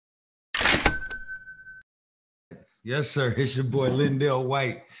Yes, sir. It's your boy LenDale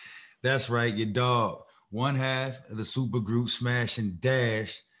White. That's right, your dog. One half of the super group Smash and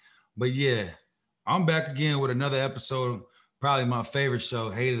Dash. But yeah, I'm back again with another episode, probably my favorite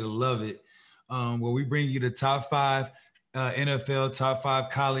show, Hate It or Love It, where we bring you the top five NFL, top five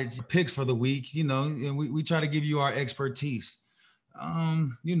college picks for the week, and we try to give you our expertise.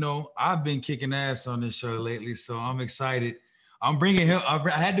 I've been kicking ass on this show lately, so I'm excited. I'm bringing him. I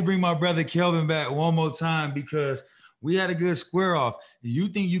had to bring my brother Kelvin back one more time because we had a good square off. You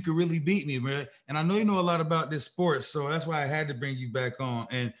think you could really beat me, man? And I know you know a lot about this sport, so that's why I had to bring you back on.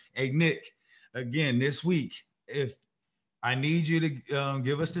 And hey, Nick, again this week, if I need you to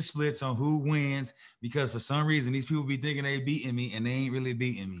give us the splits on who wins, because for some reason these people be thinking they beating me and they ain't really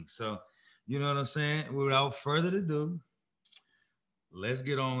beating me. So, you know what I'm saying? Without further ado, let's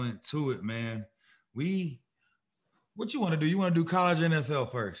get on into it, man. What you want to do? You want to do college or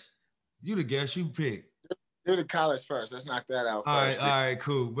NFL first? You the guess. You pick. Do the college first. Let's knock that out All right, first. all right,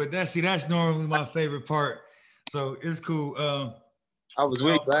 cool. But that's normally my favorite part, so it's cool. I was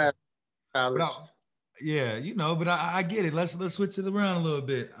weak last but college. yeah, but I get it. Let's switch it around a little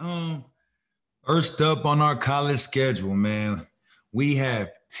bit. First up on our college schedule, man, we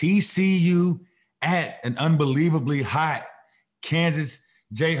have TCU at an unbelievably hot Kansas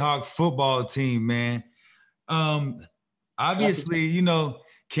Jayhawk football team, man. Obviously,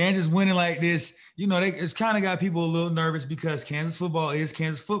 Kansas winning like this, it's kind of got people a little nervous because Kansas football is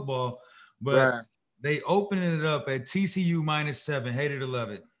Kansas football, but Right. they opening it up at TCU -7. Hate it or love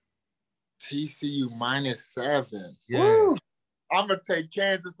it. TCU -7. Yeah. Woo. I'm gonna take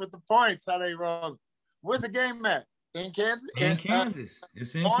Kansas with the points. How they roll? Where's the game at? In Kansas? In Kansas.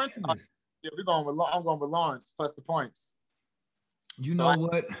 It's in Lawrence? Kansas. Yeah, I'm going with Lawrence plus the points. You know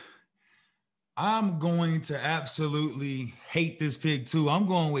what? I'm going to absolutely hate this pick too. I'm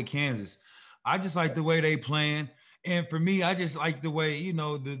going with Kansas. I just like the way they playing. And for me, I just like the way,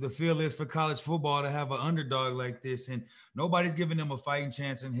 the feel is for college football to have an underdog like this. And nobody's giving them a fighting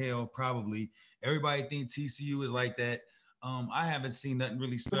chance in hell, probably. Everybody thinks TCU is like that. I haven't seen nothing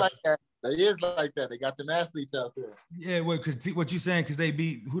really special. Like that. They is like that. They got them athletes out there. Yeah, because what you saying? Because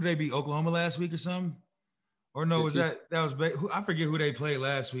who did they beat? Oklahoma last week or something? Or no, was that was I forget who they played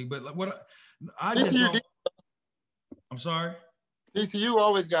last week. But what I just know, I'm sorry. TCU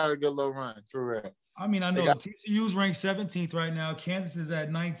always got a good little run for real. I mean, I know TCU's ranked 17th right now. Kansas is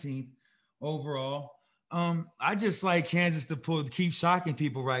at 19th overall. I just like Kansas to keep shocking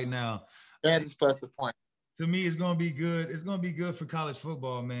people right now. Kansas plus the point. To me, it's gonna be good. It's gonna be good for college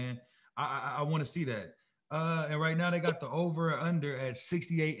football, man. I want to see that. And right now they got the over or under at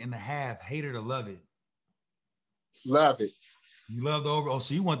 68.5. Hate it or love it. Love it. You love the over. Oh,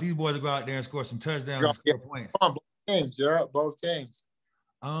 so you want these boys to go out there and score some touchdowns and score points. Both teams, yeah, both teams.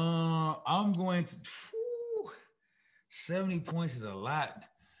 I'm going to 70 points is a lot.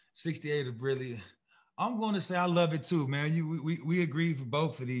 68 is really. I'm going to say I love it too, man. We agree for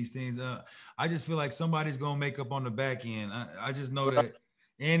both of these things. I just feel like somebody's going to make up on the back end. I just know that.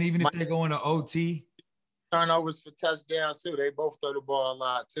 And even if they go into OT. Turnovers for touchdowns too. They both throw the ball a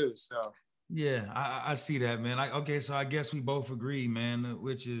lot too. So. Yeah, I see that, man. Okay, so I guess we both agree, man,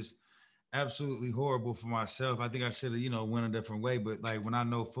 which is absolutely horrible for myself. I think I should have, went a different way. But like when I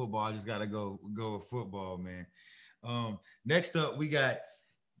know football, I just gotta go with football, man. Next up, we got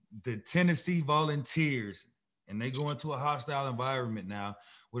the Tennessee Volunteers, and they go into a hostile environment now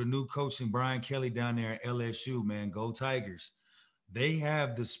with a new coach and Brian Kelly down there at LSU, man. Go Tigers. They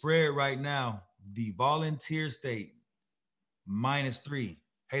have the spread right now, the Volunteer State -3.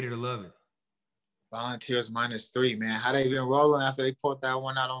 Hate it or love it. Volunteers -3, man. How they been rolling after they put that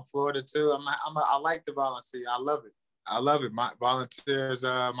one out on Florida too? I like the Volunteers. I love it. My Volunteers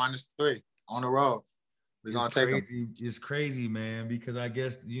 -3 on the road. We're gonna take them. It's crazy, man, because I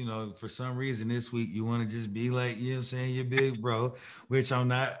guess for some reason this week you want to just be like, you're big bro, which I'm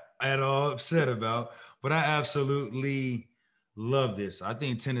not at all upset about. But I absolutely love this. I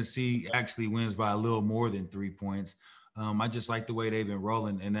think Tennessee actually wins by a little more than 3 points. I just like the way they've been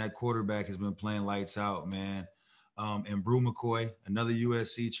rolling, and that quarterback has been playing lights out, man. And Brew McCoy, another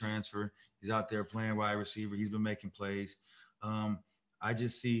USC transfer, he's out there playing wide receiver. He's been making plays. I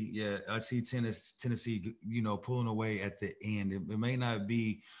see Tennessee, pulling away at the end. It may not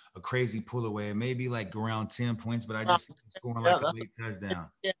be a crazy pull away. It may be like around 10 points, but I just see scoring like a late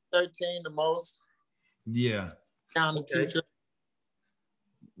touchdown. 13 the most. Yeah. Okay.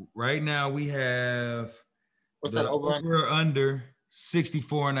 Right now we have what's that over under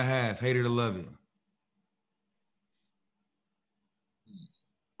 64.5. Hate it or love it.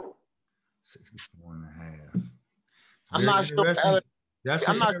 64.5. I'm not sure. That's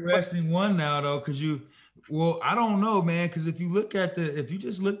an interesting one now, though, because Well, I don't know, man, because if you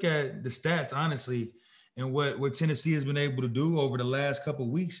just look at the stats, honestly, and what Tennessee has been able to do over the last couple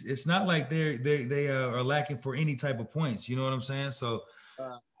of weeks, it's not like they are lacking for any type of points. You know what I'm saying? So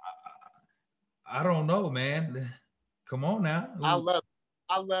Uh, I don't know, man. Come on now. I love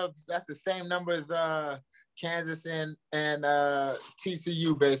that's the same number as Kansas and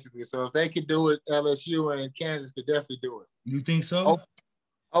TCU basically. So if they could do it, LSU and Kansas could definitely do it. You think so?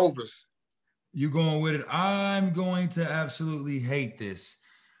 Overs. You going with it? I'm going to absolutely hate this.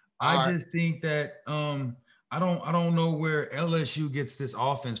 I All right. just think that I don't know where LSU gets this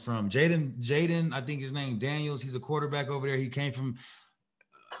offense from. Jaden, I think his name Daniels. He's a quarterback over there. He came from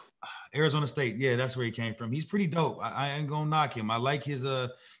Arizona State. Yeah, that's where he came from. He's pretty dope. I ain't gonna knock him. I like his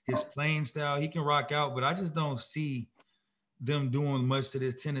playing style. He can rock out, but I just don't see them doing much to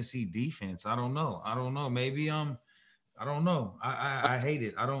this Tennessee defense. I don't know. Maybe I don't know. I hate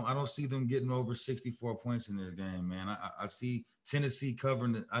it. I don't see them getting over 64 points in this game, man. I see Tennessee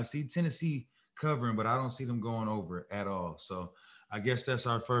covering. I see Tennessee covering, but I don't see them going over at all. So I guess that's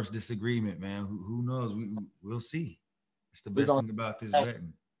our first disagreement, man. Who knows? We'll see. It's the best thing about this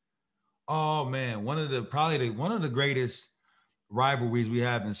betting. Oh man, one of the greatest rivalries we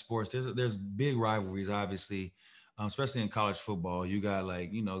have in sports. There's big rivalries, obviously, especially in college football. You got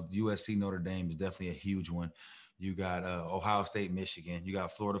like USC Notre Dame is definitely a huge one. You got Ohio State, Michigan. You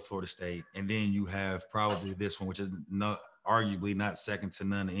got Florida State, and then you have probably this one, which is not arguably not second to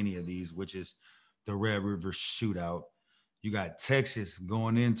none of any of these, which is the Red River Shootout. You got Texas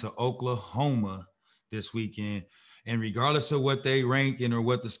going into Oklahoma this weekend. And regardless of what they ranking or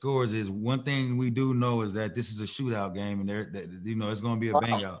what the scores is, one thing we do know is that this is a shootout game, and it's going to be a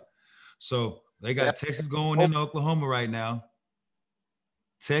bang out. So they got Texas going into Oklahoma right now.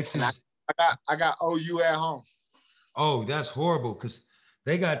 Texas. I got OU at home. Oh, that's horrible because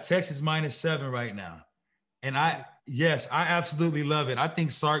they got Texas -7 right now. And I absolutely love it. I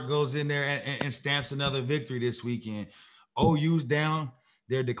think Sark goes in there and stamps another victory this weekend. OU's down.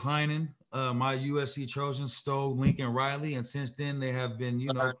 They're declining. My USC Trojans stole Lincoln Riley, and since then they have been,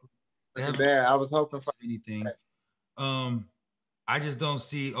 they haven't I was hoping for anything. I just don't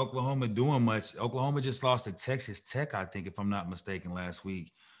see Oklahoma doing much. Oklahoma just lost to Texas Tech, I think, if I'm not mistaken, last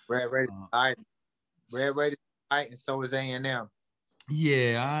week. Red Raiders. Red Raiders, and so is A&M.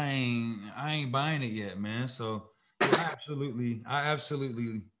 Yeah, I ain't buying it yet, man. So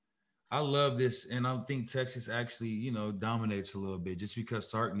I love this, and I think Texas actually, dominates a little bit just because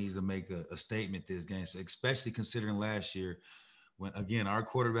Sark needs to make a statement this game, so especially considering last year when, again, our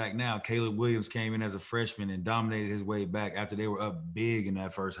quarterback now, Caleb Williams, came in as a freshman and dominated his way back after they were up big in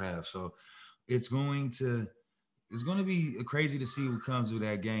that first half. So it's going to be crazy to see what comes with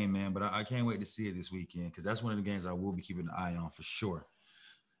that game, man. But I can't wait to see it this weekend because that's one of the games I will be keeping an eye on for sure.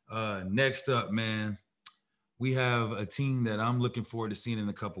 Next up, man, we have a team that I'm looking forward to seeing in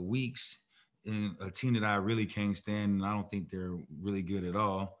a couple weeks, and a team that I really can't stand, and I don't think they're really good at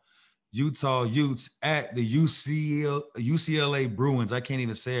all. Utah Utes at the UCLA Bruins. I can't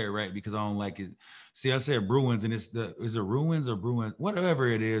even say it right because I don't like it. See, I said Bruins, and is it Ruins or Bruins? Whatever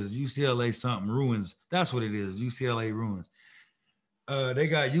it is, UCLA something Ruins. That's what it is. UCLA Ruins. They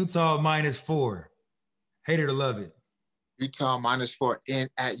got Utah -4. Hate it or love it. Utah -4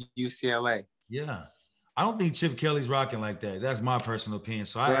 at UCLA. Yeah. I don't think Chip Kelly's rocking like that. That's my personal opinion.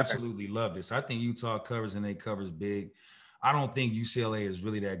 So I absolutely love this. I think Utah covers, and they covers big. I don't think UCLA is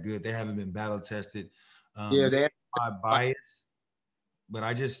really that good. They haven't been battle tested. That's my bias.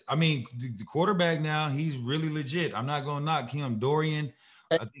 But the quarterback now, he's really legit. I'm not going to knock him. Dorian,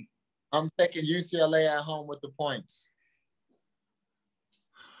 I think. I'm taking UCLA at home with the points.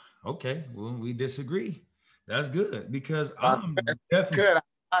 Okay, well, we disagree. That's good because I'm definitely good. I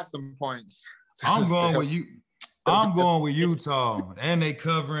got some points. I'm going with you. I'm going with Utah, and they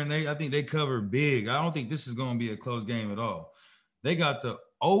covering. I think they cover big. I don't think this is going to be a close game at all. They got the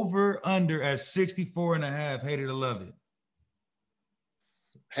over under at 64.5. Hate it or love it.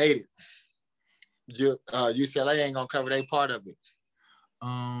 Hate it. UCLA ain't gonna cover their part of it.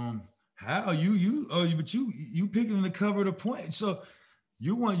 How you picking to cover the point? So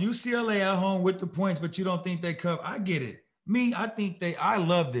you want UCLA at home with the points, but you don't think they cover. I get it. Me, I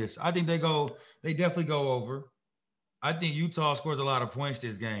love this. I think they definitely go over. I think Utah scores a lot of points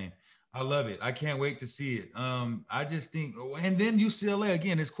this game. I love it. I can't wait to see it. I just think, and then UCLA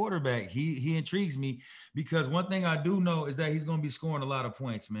again, his quarterback, he intrigues me because one thing I do know is that he's going to be scoring a lot of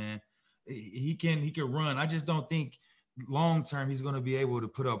points, man. He can run. I just don't think long term he's going to be able to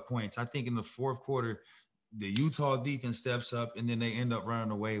put up points. I think in the fourth quarter, the Utah defense steps up, and then they end up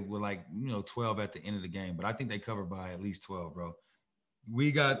running away with 12 at the end of the game. But I think they cover by at least 12, bro.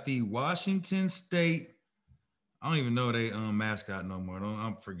 We got the Washington State I don't even know they mascot no more.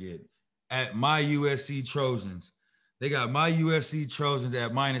 I'm forget. At my USC Trojans, they got my USC Trojans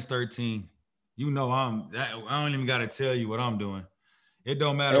at -13. You know I don't even got to tell you what I'm doing. It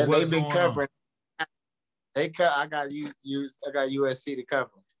don't matter And what's they've been going on. covering. I got I got USC to cover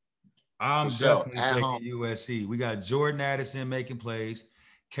for I'm sure definitely at home. taking USC. We got Jordan Addison making plays.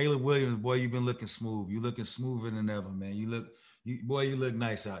 Caleb Williams, boy, you've been looking smooth. You looking smoother than ever, man. You look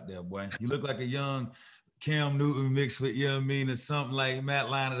nice out there, boy. You look like a young Cam Newton mixed with, you know what I mean, or something like Matt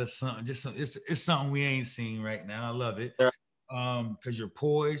Leinart or something. It's something we ain't seen right now. I love it. Yeah. Because you're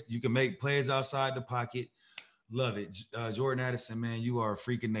poised. You can make plays outside the pocket. Love it. Jordan Addison, man, you are a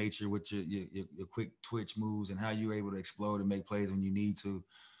freak of nature with your quick twitch moves and how you're able to explode and make plays when you need to.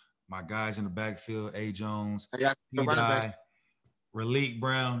 My guys in the backfield, A. Jones, Yeah, the P. running back. Dye, Raleek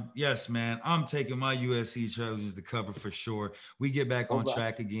Brown. Yes, man. I'm taking my USC Trojans to cover for sure. We get back on Over.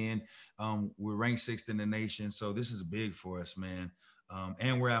 track again. We're ranked 6th in the nation, so this is big for us, man.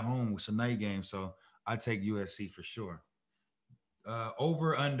 And we're at home. It's a night game, so I take USC for sure.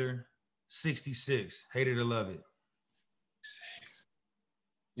 Over under 66. Hate it or love it.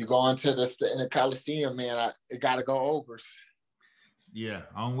 You go into the Coliseum, man. It got to go over. Yeah,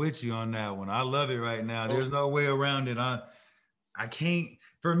 I'm with you on that one. I love it right now. There's no way around it. I can't.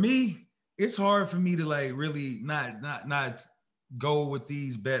 For me, it's hard for me to like really not go with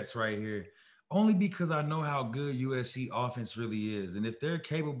these bets right here, only because I know how good USC offense really is, and if they're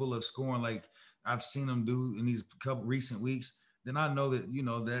capable of scoring like I've seen them do in these couple recent weeks, then I know that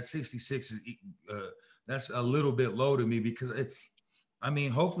that 66 is that's a little bit low to me because I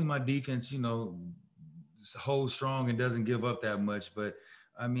mean, hopefully my defense holds strong and doesn't give up that much, but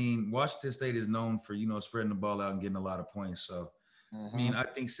I mean, Washington State is known for spreading the ball out and getting a lot of points. So, I mean, I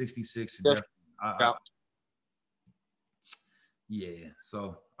think 66 is definitely. Yeah.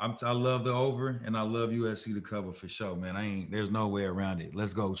 So I love the over and I love USC to cover for sure, man. There's no way around it.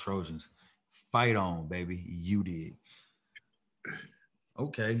 Let's go Trojans. Fight on, baby. You did.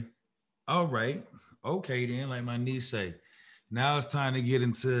 Okay. All right. Okay then, like my niece say. Now it's time to get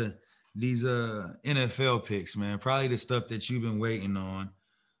into these NFL picks, man. Probably the stuff that you've been waiting on.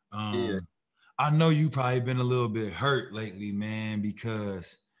 Yeah. I know you probably been a little bit hurt lately, man,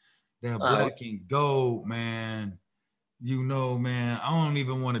 because that black and gold, man. Man, I don't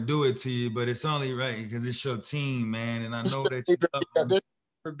even want to do it to you, but it's only right because it's your team, man, and I know that you love them. This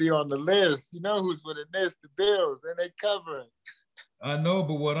would be on the list. You know who's winning this? The Bills, and they covering. I know,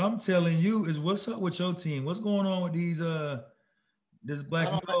 but what I'm telling you is what's up with your team? What's going on with this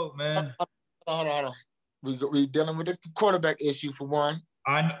black and gold, man? Hold on. We dealing with the quarterback issue for one.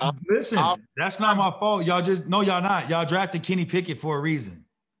 Listen, that's not my fault. Y'all not. Y'all drafted Kenny Pickett for a reason.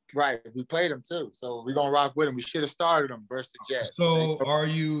 Right. We played him too. So we're gonna rock with him. We should have started him versus the Jets. So are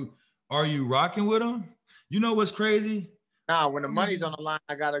you rocking with him? You know what's crazy? Nah, when the money's on the line,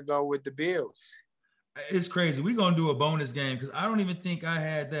 I gotta go with the Bills. It's crazy. We're gonna do a bonus game because I don't even think I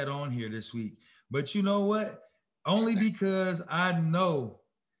had that on here this week. But you know what? Only because I know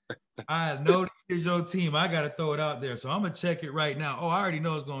this is your team. I gotta throw it out there. So I'm gonna check it right now. Oh, I already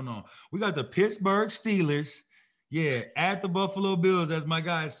know what's going on. We got the Pittsburgh Steelers. Yeah, at the Buffalo Bills, as my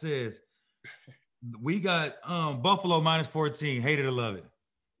guy says. We got Buffalo -14. Hate it or love it.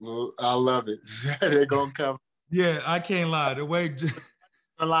 Well, I love it. They're gonna cover. Yeah, I can't lie. The way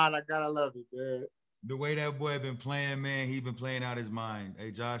the line, I gotta love it, man. The way that boy been playing, man, he been playing out his mind.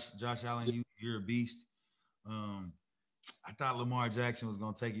 Hey, Josh Allen, you're a beast. I thought Lamar Jackson was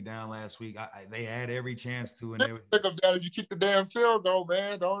gonna take you down last week. They had every chance to, and they were take them down if you kick the damn field goal,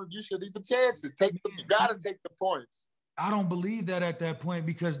 man. You should even chance it. You gotta take the points. I don't believe that at that point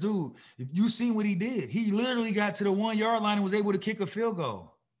because, dude, if you seen what he did, he literally got to the 1 yard line and was able to kick a field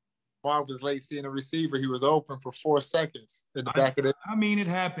goal. Mark was late seeing a receiver. He was open for 4 seconds in the back of it. I mean, it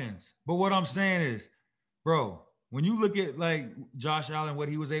happens. But what I'm saying is, bro, when you look at like Josh Allen, what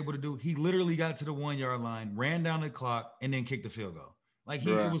he was able to do, he literally got to the 1 yard line, ran down the clock, and then kicked the field goal. Like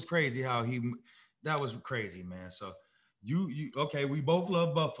it was crazy how that was crazy, man. So okay, we both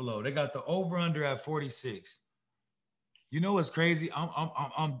love Buffalo. They got the over under at 46. You know what's crazy?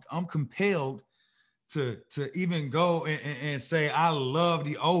 I'm compelled to even go and say I love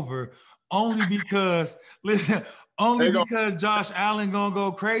the over only because because Josh Allen gonna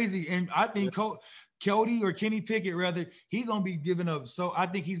go crazy, and I think Cody or Kenny Pickett rather he's gonna be giving up. So I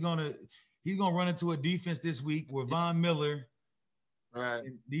think he's gonna run into a defense this week with Von Miller. Right.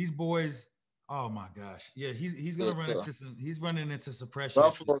 These boys. Oh my gosh. Yeah, he's gonna he's running into suppression.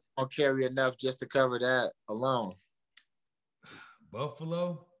 Buffalo's gonna carry enough just to cover that alone.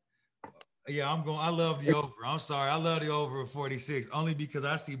 Buffalo. Yeah, I love the over. I'm sorry. I love the over of 46 only because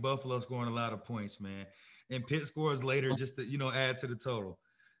I see Buffalo scoring a lot of points, man. and pit scores later just to, add to the total.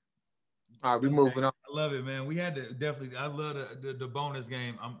 All right, we moving on. I love it, man. We had to definitely. I love the bonus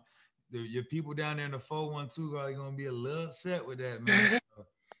game. Your people down there in the 412 are going to be a little upset with that, man.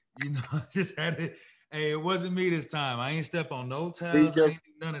 So, just had to. Hey, it wasn't me this time. I ain't step on no toes. I ain't do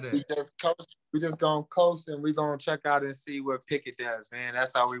none of that. We just coast. We just gonna coast, and we gonna check out and see what Pickett does, man.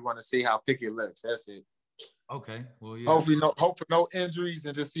 That's all we want to see, how Pickett looks. That's it. Okay, well, yeah. Hope for no injuries,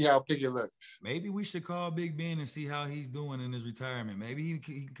 and just see how Pickett looks. Maybe we should call Big Ben and see how he's doing in his retirement. Maybe he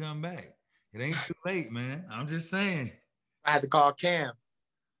can come back. It ain't too late, man. I'm just saying. I had to call Cam.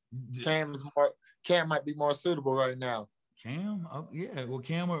 Cam might be more suitable right now. Cam? Oh, yeah. Well,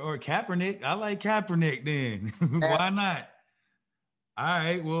 Cam or Kaepernick. I like Kaepernick then. Why not? All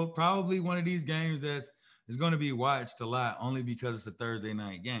right. Well, probably one of these games that is going to be watched a lot only because it's a Thursday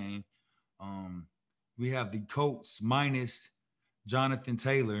night game. We have the Colts minus Jonathan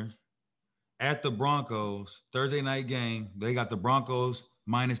Taylor at the Broncos. Thursday night game. They got the Broncos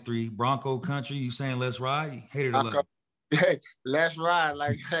 -3. Bronco country. You saying let's ride? Hate it or love it? Hey, let's ride.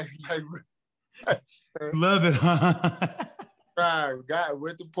 Like love it, huh? Right.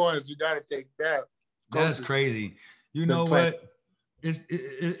 With the points, we got to take that. That's crazy. You know what?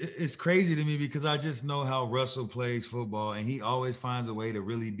 It's crazy to me because I just know how Russell plays football, and he always finds a way to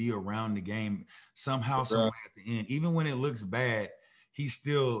really be around the game somehow, some way at the end. Even when it looks bad, he's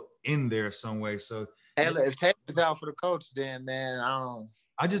still in there some way. So if Taylor's out for the Colts, then man,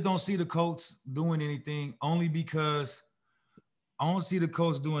 I just don't see the Colts doing anything. Only because I don't see the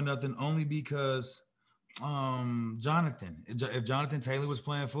Colts doing nothing. Only because Jonathan. If Jonathan Taylor was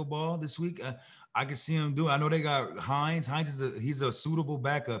playing football this week, I could see him do. I know they got Hines. Hines he's a suitable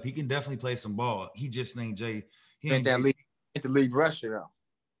backup. He can definitely play some ball. He just ain't Jay. He ain't the lead rusher though.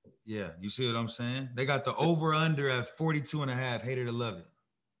 Yeah, you see what I'm saying? They got the over under at 42.5. Hate it or love it.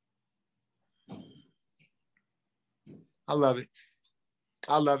 I love it.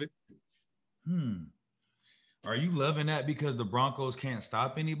 I love it. Are you loving that because the Broncos can't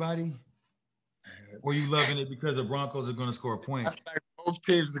stop anybody? Or you loving it because the Broncos are going to score points? I feel like both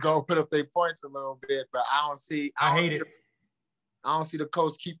teams are going to put up their points a little bit, but I hate it. I don't see the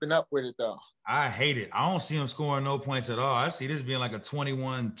Colts keeping up with it, though. I hate it. I don't see them scoring no points at all. I see this being like a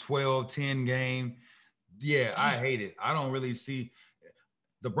 21-12-10 game. Yeah, I hate it. I don't really see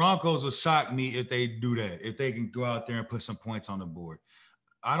 – the Broncos will shock me if they do that, if they can go out there and put some points on the board.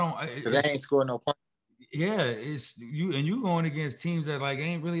 I don't – because they ain't scoring no points. Yeah, it's you, and you going against teams that like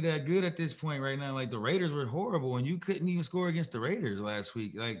ain't really that good at this point right now. Like the Raiders were horrible, and you couldn't even score against the Raiders last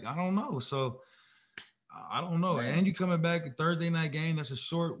week. Like I don't know, so I don't know. Man. And you coming back a Thursday night game? That's a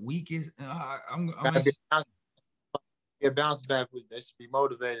short week. I'm be a bounce back week. They should be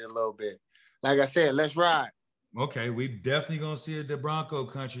motivated a little bit. Like I said, let's ride. Okay, we definitely gonna see it. The Bronco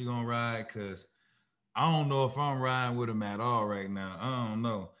country gonna ride because I don't know if I'm riding with them at all right now. I don't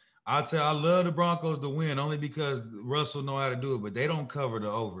know. I love the Broncos to win only because Russell know how to do it, but they don't cover the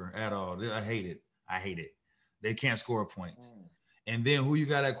over at all. I hate it. They can't score points. And then who you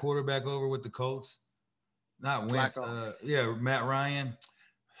got at quarterback over with the Colts? Not Wentz. Matt Ryan.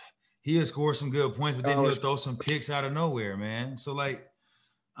 He'll score some good points, but then he'll throw some picks out of nowhere, man. So, like,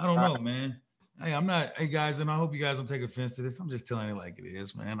 I don't know, man. Hey, guys, and I hope you guys don't take offense to this. I'm just telling it like it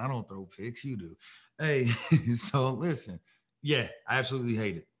is, man. I don't throw picks. You do. Hey, so listen. Yeah, I absolutely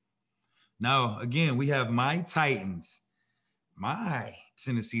hate it. Now, again, we have my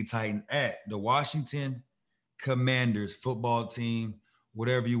Tennessee Titans at the Washington Commanders football team,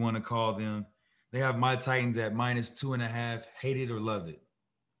 whatever you want to call them. They have my Titans at -2.5. Hate it or love it?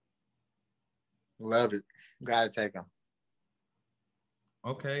 Love it. Gotta take them.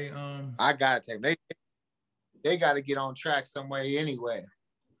 Okay. I gotta take them. They got to get on track some way anyway,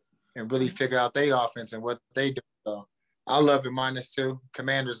 and really figure out their offense and what they do. So I love it -2.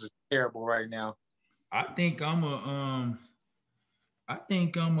 Commanders is terrible right now. I think I'm a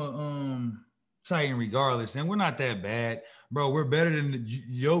Titan regardless, and we're not that bad, bro. We're better than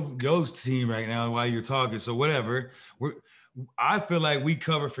Yo's team right now while you're talking. So whatever. I feel like we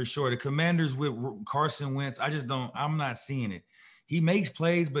cover for sure. The Commanders with Carson Wentz, I'm not seeing it. He makes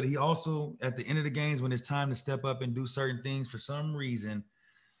plays, but he also at the end of the games when it's time to step up and do certain things for some reason,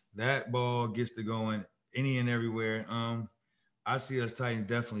 that ball gets to going any and everywhere. I see us Titans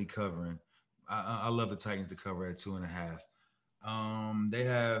definitely covering. I love the Titans to cover at 2.5. They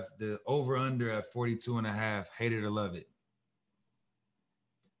have the over under at 42.5. Hate it or love it?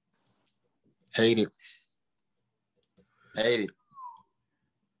 Hate it.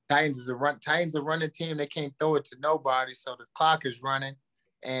 Titans are running team. They can't throw it to nobody, so the clock is running,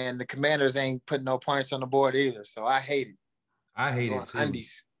 and the Commanders ain't putting no points on the board either. So I hate it. I hate it too.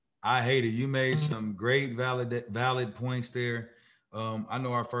 Undies. I hate it. You made some great valid points there. I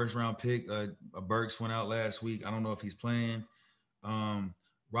know our first round pick, Burks went out last week. I don't know if he's playing. Um,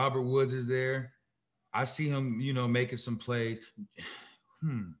 Robert Woods is there. I see him, making some plays.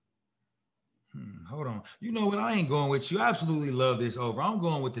 Hmm. Hold on. You know what? I ain't going with you. I absolutely love this over. I'm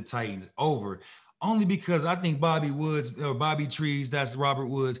going with the Titans over. Only because I think Bobby Woods or Bobby Trees, that's Robert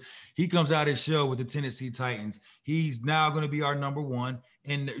Woods, he comes out his shell with the Tennessee Titans. He's now going to be our number one.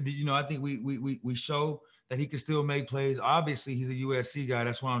 And I think we show that he can still make plays. Obviously, he's a USC guy.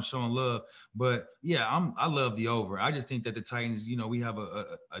 That's why I'm showing love. But yeah, I love the over. I just think that the Titans, we have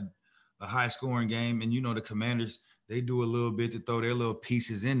a high scoring game, and the Commanders, they do a little bit to throw their little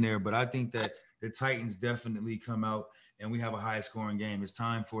pieces in there. But I think that the Titans definitely come out and we have a high scoring game. It's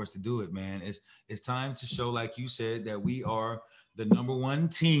time for us to do it, man. It's time to show, like you said, that we are the number one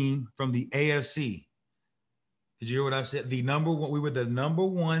team from the AFC. Did you hear what I said? We were the number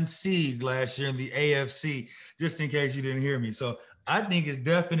one seed last year in the AFC, just in case you didn't hear me. So I think it's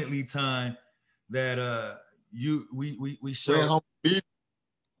definitely time that we show. Yeah,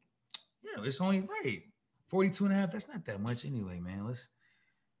 it's only right. 42 and a half. That's not that much anyway, man.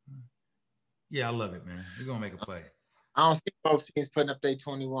 Yeah, I love it, man. We're gonna make a play. I don't see both teams putting up their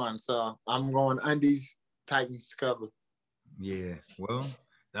 21, so I'm going undies, Titans cover. Yeah, well,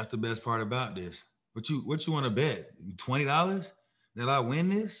 that's the best part about this. What you want to bet? $20 that I win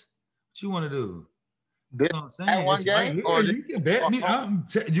this? What you want to do? You know what I'm saying? One it's game, right here. or You can bet me.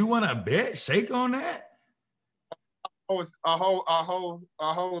 You want to bet? Shake on that? Oh, a whole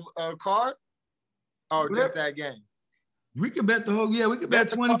card? Oh, just that game. We can bet the whole. Yeah, we can bet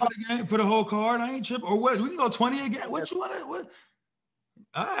 20 for the game, for the whole card. I ain't tripping. Or what? We can go 20 again. What you want to? What?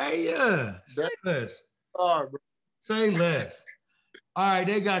 All right, yeah. Say less. Say less. All right,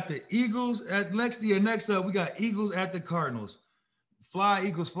 they got the Eagles at next year. Next up, we got Eagles at the Cardinals. Fly,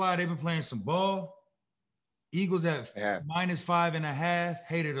 Eagles, fly. They've been playing some ball. Eagles at -5.5.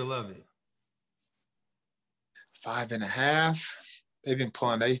 Hate it or love it. 5.5. They've been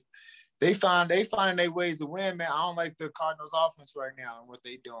pulling. They finding their ways to win, man. I don't like the Cardinals offense right now and what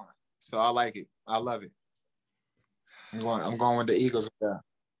they doing. So I like it. I love it. I'm going with the Eagles.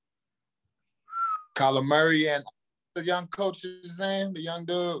 Kyler Murray and the young coach's name, the young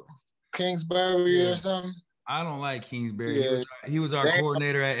dude, Kingsbury or something. I don't like Kingsbury. Yeah. He was our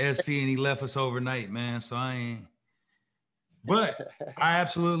coordinator at SC, and he left us overnight, man. So I ain't. But I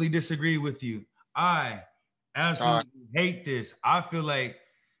absolutely disagree with you. I absolutely hate this. I feel like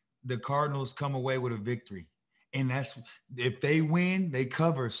the Cardinals come away with a victory. And that's if they win, they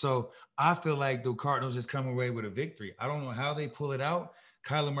cover. So I feel like the Cardinals just come away with a victory. I don't know how they pull it out.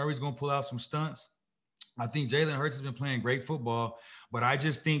 Kyler Murray's going to pull out some stunts. I think Jalen Hurts has been playing great football, but I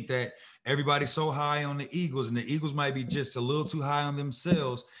just think that everybody's so high on the Eagles, and the Eagles might be just a little too high on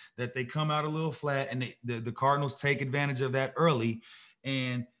themselves, that they come out a little flat, and the Cardinals take advantage of that early.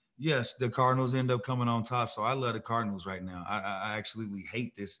 And yes, the Cardinals end up coming on top. So I love the Cardinals right now. I absolutely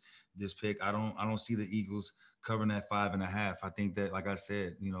hate this pick. I don't see the Eagles covering that 5.5. I think that, like I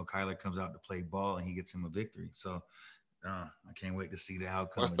said, Kyler comes out to play ball and he gets him a victory. So I can't wait to see the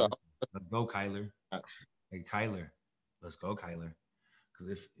outcome. Let's go, Kyler. Hey, Kyler. Let's go, Kyler.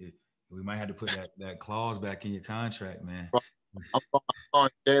 Because if we might have to put that clause back in your contract, man. I'm going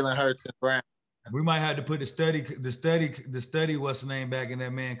Jalen Hurts and Brown. We might have to put the study what's the name back in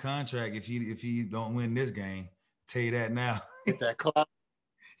that man contract if you don't win this game. Tell you that now. Get that clause.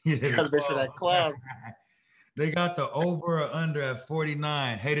 Yeah, gotta make sure that clause. They got the over or under at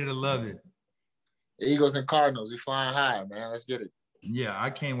 49. Hate it or love it. Eagles and Cardinals, we flying high, man. Let's get it. Yeah, I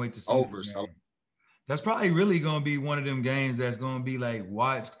can't wait to see over. So that's probably really gonna be one of them games that's gonna be like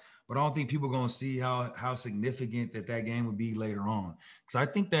watched, but I don't think people are gonna see how significant that game would be later on. Because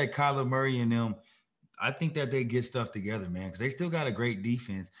I think that Kyler Murray and them, I think that they get stuff together, man. Because they still got a great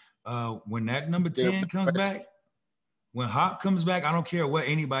defense. When that number 10 comes back. When Hawk comes back, I don't care what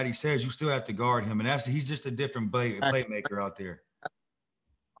anybody says. You still have to guard him, and he's just a different playmaker out there.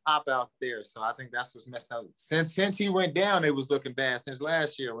 Hop out there, so I think that's what's messed up. Since he went down, it was looking bad. Since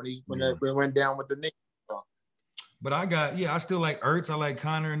last year when he went down with the knee. But I still like Ertz. I like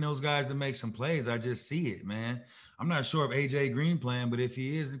Connor and those guys to make some plays. I just see it, man. I'm not sure if AJ Green playing, but if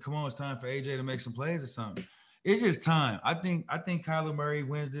he is, come on, it's time for AJ to make some plays or something. It's just time. I think Kyler Murray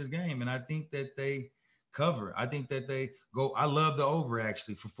wins this game, and I think that they cover. I think that they go. I love the over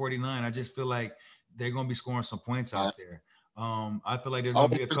actually for 49. I just feel like they're going to be scoring some points out there. I feel like there's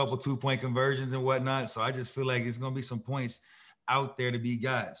going to be a couple 2-point conversions and whatnot. So I just feel like it's going to be some points out there to be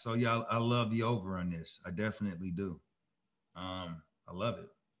got. So yeah, I love the over on this. I definitely do. I love it.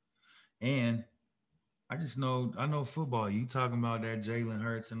 And I know football. You talking about that Jalen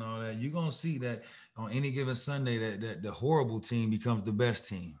Hurts and all that. You're gonna see that on any given Sunday that the horrible team becomes the best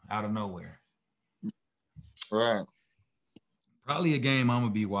team out of nowhere. Right. Probably a game I'm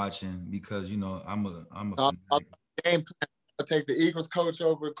gonna be watching because I'm a I'll fanatic. game plan. I'll take the Eagles coach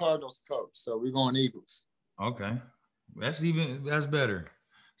over the Cardinals coach. So we're going Eagles. Okay, that's better.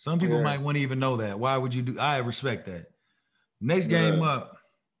 Some people Yeah. might want to even know that. Why would you do? I respect that. Next game Yeah. up,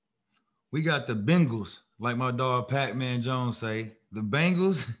 we got the Bengals, like my dog Pac-Man Jones say, the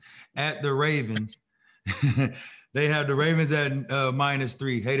Bengals at the Ravens. They have the Ravens at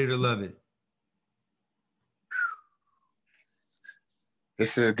 -3. Hate it or love it.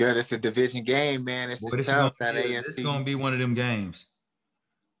 This is good. It's a division game, man. This Boy, is tough. That this is gonna AFC be one of them games.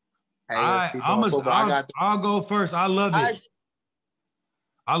 AFC football. I'll go first. I love I it.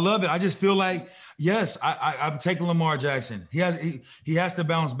 I love it. I just feel like yes, I'm taking Lamar Jackson. He has to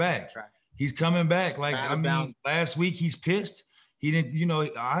bounce back. He's coming back. Like I mean, last week he's pissed. He didn't. I know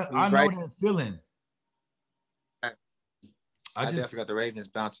right. that feeling. I definitely got the Ravens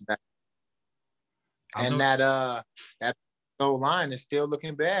bouncing back. And know, that goal line is still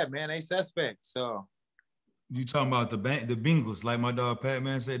looking bad, man. They suspect. So you talking about the Bengals, like my dog Pat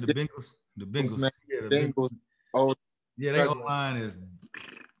Man said, the Bengals. Man, Yeah, the Bengals. Oh, yeah, they O-line is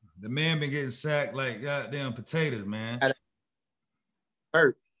the man been getting sacked like goddamn potatoes, man.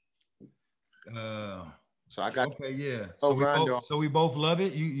 Hurt. So I got yeah. So we both love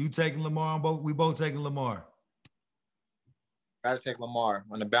it. You taking Lamar on both? We both taking Lamar. Got to take Lamar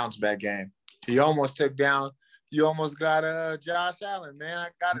on the bounce back game. He almost took down. You almost got Josh Allen, man. I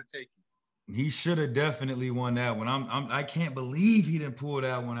got to take him. He should have definitely won that one. I can't believe he didn't pull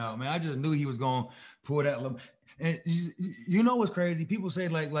that one out, man. I just knew he was gonna pull that. And you know what's crazy? People say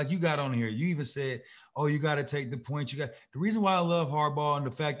like you got on here. You even said, "Oh, you got to take the points." The reason why I love Harbaugh and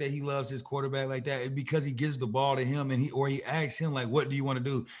the fact that he loves his quarterback like that is because he gives the ball to him and he asks him like, "What do you want to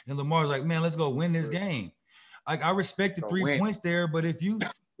do?" And Lamar's like, "Man, let's go win this game." Like I respect the 3 points there, but if you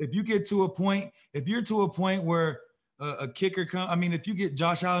get to a point, if you're to a point where a kicker if you get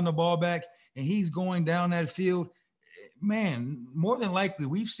Josh Allen the ball back and he's going down that field, man, more than likely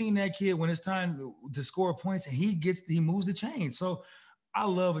we've seen that kid when it's time to score points and he moves the chain. So I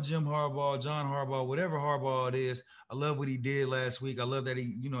love a John Harbaugh, whatever Harbaugh it is. I love what he did last week. I love that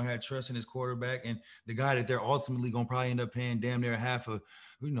he, had trust in his quarterback and the guy that they're ultimately going to probably end up paying damn near half of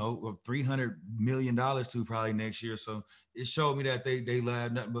 $300 million to probably next year. So it showed me that they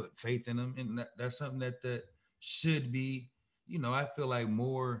have nothing but faith in him. And that's something that should be, I feel like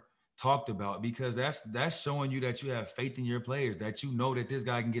more talked about because that's showing you that you have faith in your players, that you know that this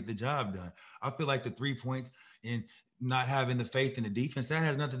guy can get the job done. I feel like the 3 points and not having the faith in the defense, that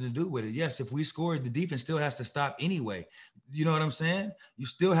has nothing to do with it. Yes, if we score, the defense still has to stop anyway. You know what I'm saying? You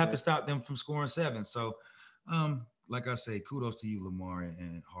still have to stop them from scoring 7. So, like I say, kudos to you, Lamar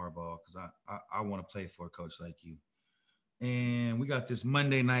and Harbaugh, because I want to play for a coach like you. And we got this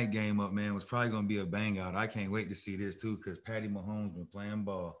Monday night game up, man. It's probably going to be a bang out. I can't wait to see this, too, because Patty Mahomes been playing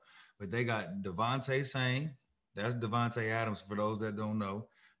ball. But they got Devontae Sane. That's Devontae Adams, for those that don't know.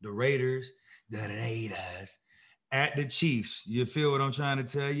 The Raiders at the Chiefs. You feel what I'm trying to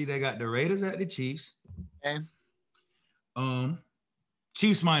tell you? They got the Raiders at the Chiefs. Okay.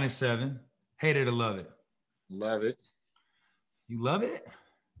 Chiefs -7. Hate it or love it? Love it. You love it?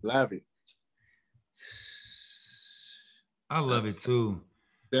 Love it. I love it too.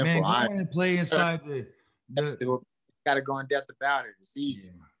 Simple. Man, go and play inside the got to go in depth about it. It's easy.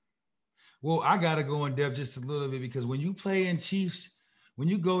 Yeah. Well, I got to go in depth just a little bit because when you play in Chiefs, when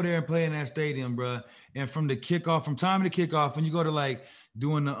you go there and play in that stadium, bro, and from time to kickoff, when you go to like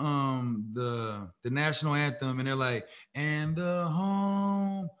doing the national anthem, and they're like, and the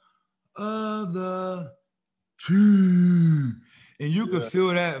home of the team, and you can feel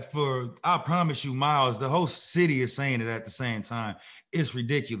that for, I promise you, miles. The whole city is saying it at the same time. It's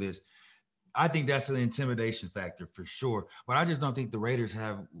ridiculous. I think that's an intimidation factor for sure, but I just don't think the Raiders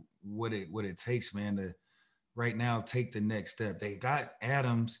have what it takes, man, to right now take the next step. They got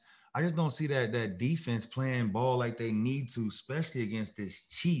Adams. I just don't see that defense playing ball like they need to, especially against this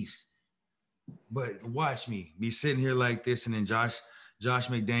Chiefs. But watch me be sitting here like this, and then Josh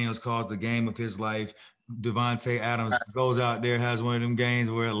McDaniels calls the game of his life. Devontae Adams goes out there, has one of them games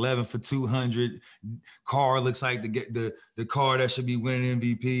where 11 for 200. Carr looks like the car that should be winning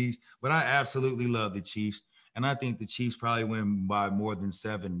MVPs. But I absolutely love the Chiefs, and I think the Chiefs probably win by more than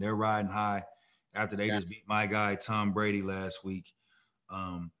 7. They're riding high after they just beat my guy Tom Brady last week.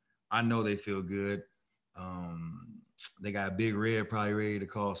 I know they feel good. They got Big Red probably ready to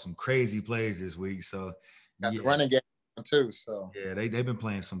call some crazy plays this week. So got the running game too. So Yeah, they've been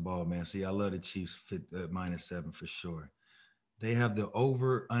playing some ball, man. See, I love the Chiefs fit -7 for sure. They have the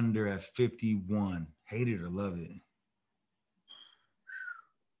over under at 51. Hate it or love it.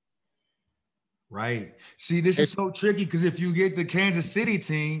 Right. See, this is so tricky because if you get the Kansas City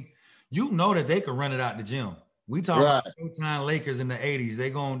team, you know that they can run it out the gym. We talking right. about Showtime Lakers in the 80s. They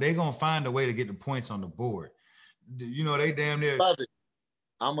gonna find a way to get the points on the board. You know, they damn near Love it.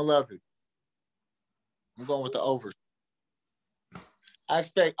 I'm gonna love it. I'm going with the over. I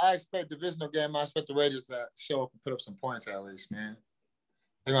expect divisional game. I expect the Raiders to show up and put up some points at least, man.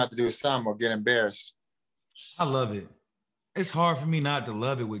 They're gonna have to do something or get embarrassed. I love it. It's hard for me not to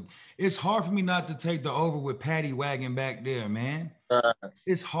love it. It's hard for me not to take the over with Patty Wagon back there, man.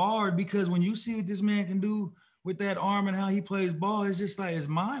 It's hard because when you see what this man can do with that arm and how he plays ball, it's just like it's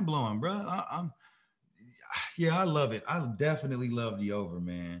mind blowing, bro. I love it. I definitely love the over,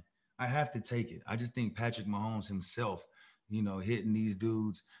 man. I have to take it. I just think Patrick Mahomes himself, hitting these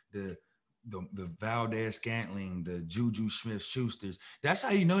dudes, the Valdez Scantling, the Juju Smith-Schusters. That's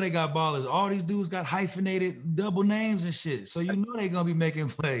how you know they got ballers. All these dudes got hyphenated double names and shit. So you know they're gonna be making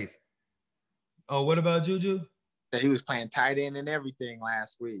plays. Oh, what about Juju? He was playing tight end and everything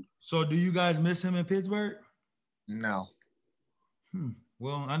last week. So do you guys miss him in Pittsburgh? No.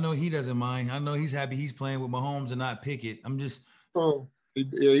 Well, I know he doesn't mind. I know he's happy he's playing with Mahomes and not Pickett. I'm just he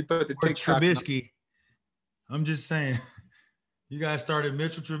put the TikTok Trubisky. I'm just saying. You guys started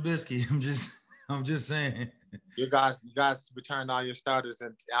Mitchell Trubisky. I'm just saying. You guys returned all your starters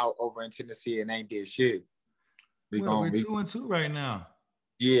out over in Tennessee and ain't did shit. We're 2-2 right now.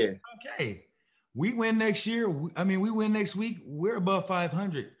 Yeah. Okay. We win next year. We win next week. We're above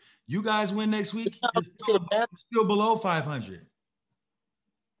 500. You guys win next week. You're still below 500.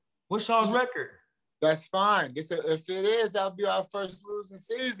 What's y'all's record? That's fine. If it is, that'll be our first losing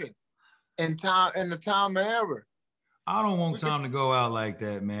season in the Tom era. I don't want Tom to go out like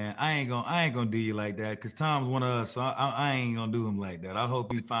that, man. I ain't gonna do you like that because Tom's one of us. So I ain't gonna do him like that. I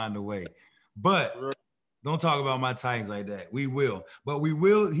hope he find a way. But don't talk about my Titans like that. We will, but we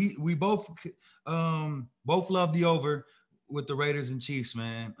will. We both love the over with the Raiders and Chiefs,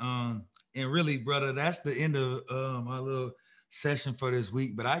 man. And really, brother, that's the end of my little session for this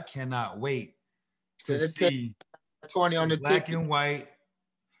week. But I cannot wait to see 20 on the black ticket. and white.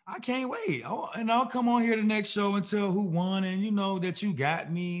 I can't wait. And I'll come on here the next show and tell who won, and that you got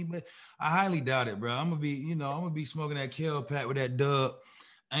me. But I highly doubt it, bro. I'm gonna be smoking that kale pack with that dub.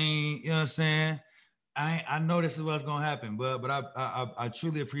 You know what I'm saying? I know this is what's gonna happen, but I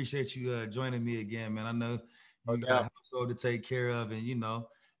truly appreciate you joining me again, man. I know you got a household to take care of, and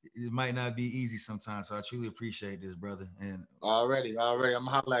it might not be easy sometimes. So I truly appreciate this, brother. And already, I'm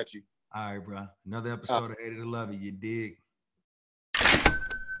gonna holler at you. All right, bro. Another episode of 80 to Love It. You dig?